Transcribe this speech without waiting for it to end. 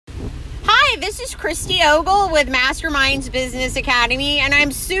this is Christy Ogle with Masterminds Business Academy, and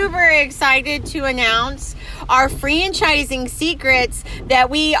I'm super excited to announce our franchising secrets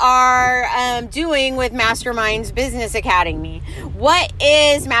that we are doing with Masterminds Business Academy. What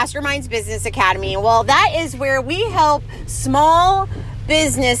is Masterminds Business Academy? Well, that is where we help small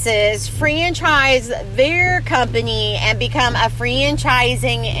businesses franchise their company and become a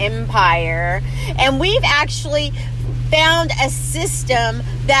franchising empire. And we've actually found a system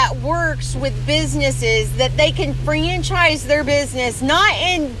that works with businesses that they can franchise their business, not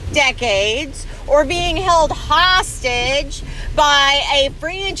in decades or being held hostage by a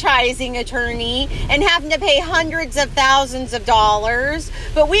franchising attorney and having to pay hundreds of thousands of dollars.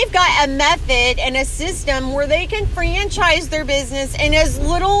 But we've got a method and a system where they can franchise their business in as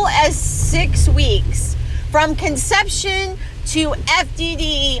little as 6 weeks, from conception to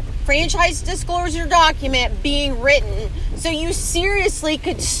FDD, franchise disclosure document, being written. So you seriously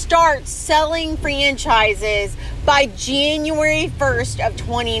could start selling franchises by January 1st of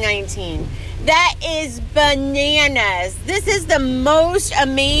 2019. That is bananas. This is the most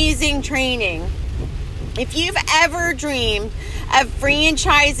amazing training. If you've ever dreamed of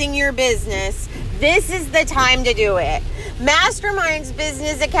franchising your business, this is the time to do it. Masterminds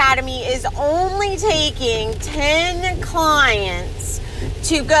Business Academy is only taking 10 clients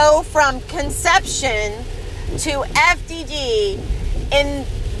to go from conception to FDD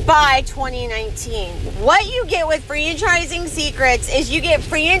by 2019. What you get with Franchising Secrets is you get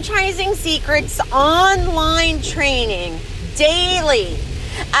Franchising Secrets online training daily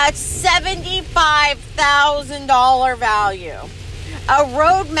at $75,000 value. A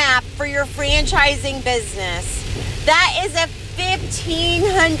roadmap for your franchising business. That is a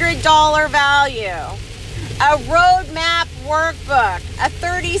 $1,500 value. A roadmap workbook, a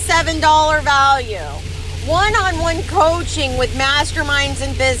 $37 value. One-on-one coaching with Masterminds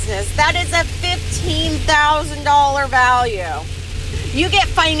in Business, that is a $15,000 value. You get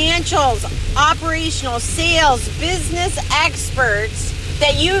financials, operational, sales, business experts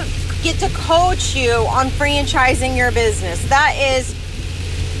that you get to coach you on franchising your business. That is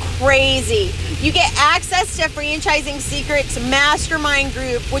crazy. You get access to Franchising Secrets Mastermind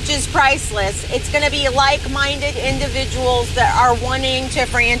Group, which is priceless. It's going to be like-minded individuals that are wanting to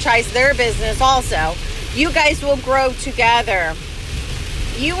franchise their business also. You guys will grow together.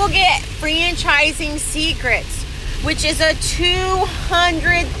 You will get Franchising Secrets, which is a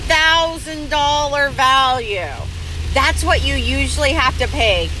 $200,000 value. That's what you usually have to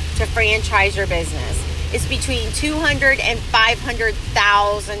pay to franchise your business. It's between $200,000 and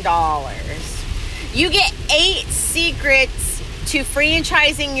 $500,000. You get 8 secrets to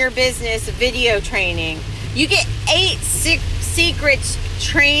franchising your business video training. You get 8 secrets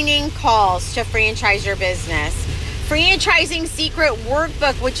training calls to franchise your business. Franchising Secret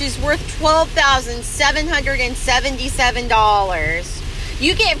Workbook, which is worth $12,777.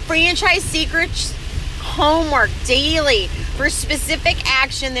 You get Franchise Secrets homework daily for specific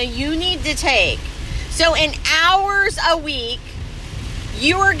action that you need to take. So in hours a week,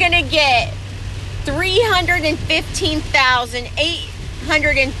 you are going to get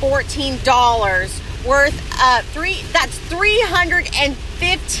 $315,814 worth of that's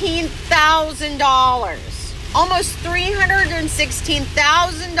 $315,000. Almost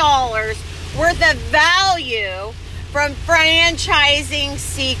 $316,000 worth of value from Franchising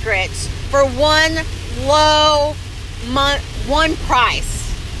Secrets for one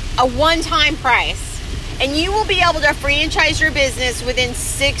price, a one-time price. And you will be able to franchise your business within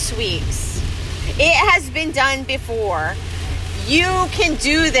 6 weeks. It has been done before. You can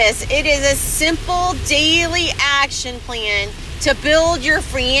do this. It is a simple daily action plan to build your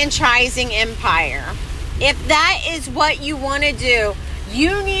franchising empire. If that is what you want to do,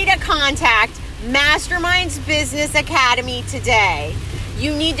 you need to contact Masterminds Business Academy today.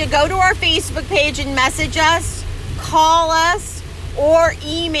 You need to go to our Facebook page and message us, call us, or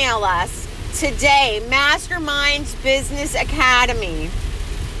email us today, Masterminds Business Academy,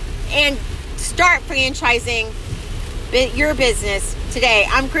 and start franchising your business today.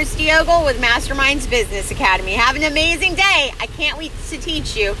 I'm Christy Ogle with Masterminds Business Academy. Have an amazing day. I can't wait to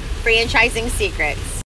teach you Franchising Secrets.